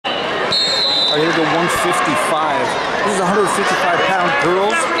This is 155-pound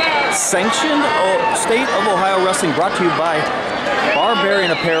girls sanctioned State of Ohio Wrestling, brought to you by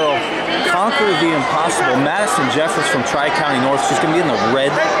Barbarian Apparel. Conquer the impossible. Madison Jeffers from Tri-County North. She's going to be in the red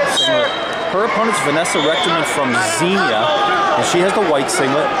singlet. Her opponent's Vanessa Rechterman from Xenia, and she has the white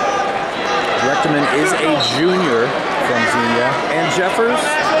singlet. Rechterman is a junior from Xenia, and Jeffers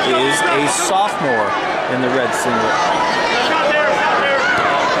is a sophomore in the red singlet.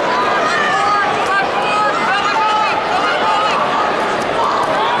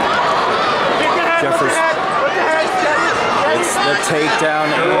 Jeffers gets the takedown,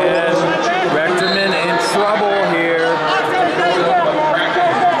 and Rechterman in trouble here.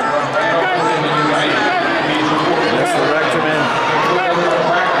 Mr. Rechterman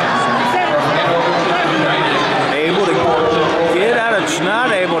able to get out of,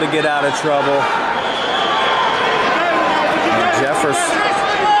 not able to get out of trouble. And Jeffers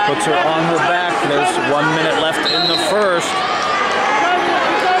puts her on her back. There's 1 minute left in the first.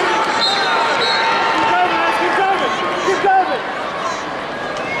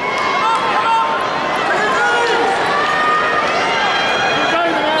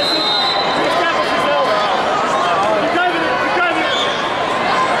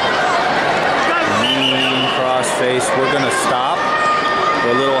 We're going to stop.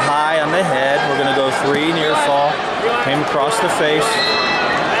 We're a little high on the head. We're going to go 3 near fall. Came across the face.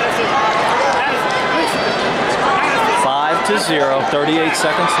 5-0. 38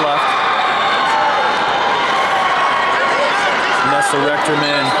 seconds left. Vanessa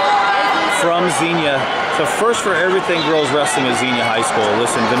Rechterman from Xenia. So first for everything girls wrestling at Xenia High School.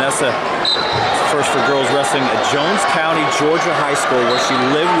 Listen, Vanessa, first for girls wrestling at Jones County, Georgia High School, where she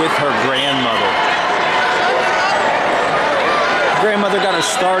lived with her grandmother. Grandmother got her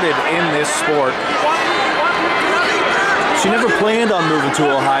started in this sport. She never planned on moving to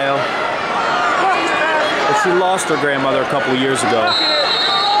Ohio, but she lost her grandmother a couple of years ago,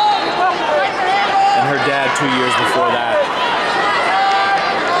 and her dad 2 years before that.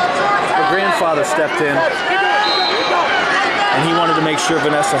 Her grandfather stepped in, and he wanted to make sure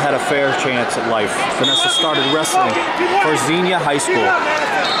Vanessa had a fair chance at life. Vanessa started wrestling for Xenia High School.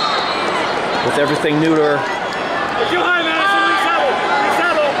 With everything new to her,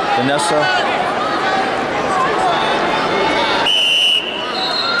 Vanessa.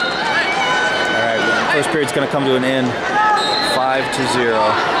 Alright, first period's going to come to an end. 5-0.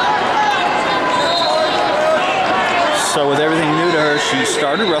 So with everything new to her, she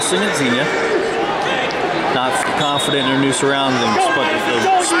started wrestling at Xenia. Not confident in her new surroundings, but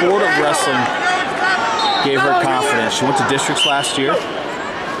the sport of wrestling gave her confidence. She went to districts last year.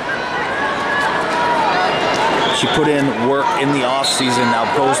 She put in work in the off-season, now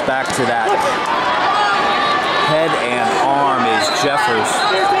goes back to that. Head and arm is Jeffers.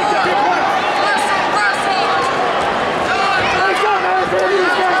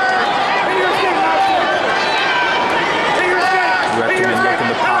 Rechterman looking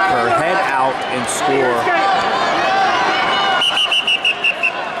to pop her head out and score.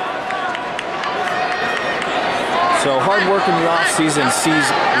 So hard work in the off-season sees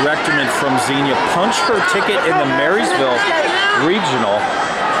Rechterman from Xenia punch her ticket in the Marysville Regional.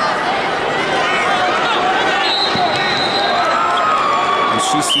 And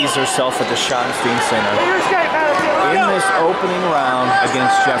she sees herself at the Schottenstein Center. In this opening round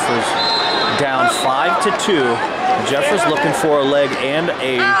against Jeffers, down 5-2. Jeffers looking for a leg and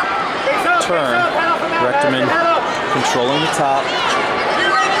a turn. Rechterman controlling the top.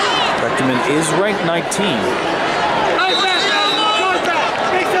 Rechterman is ranked 19.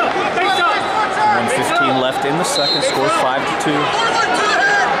 1:15 left in the second, score 5-2.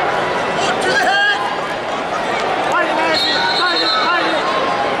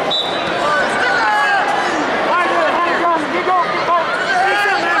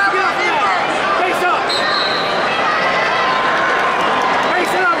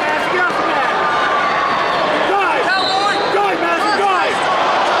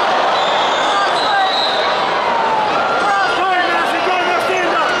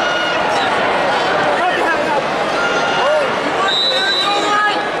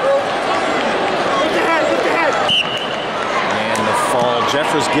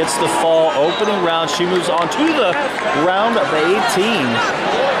 Jeffers gets the fall opening round. She moves on to the round of 18.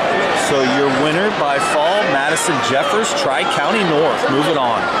 So your winner by fall, Madison Jeffers, Tri-County North. Moving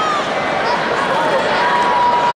on.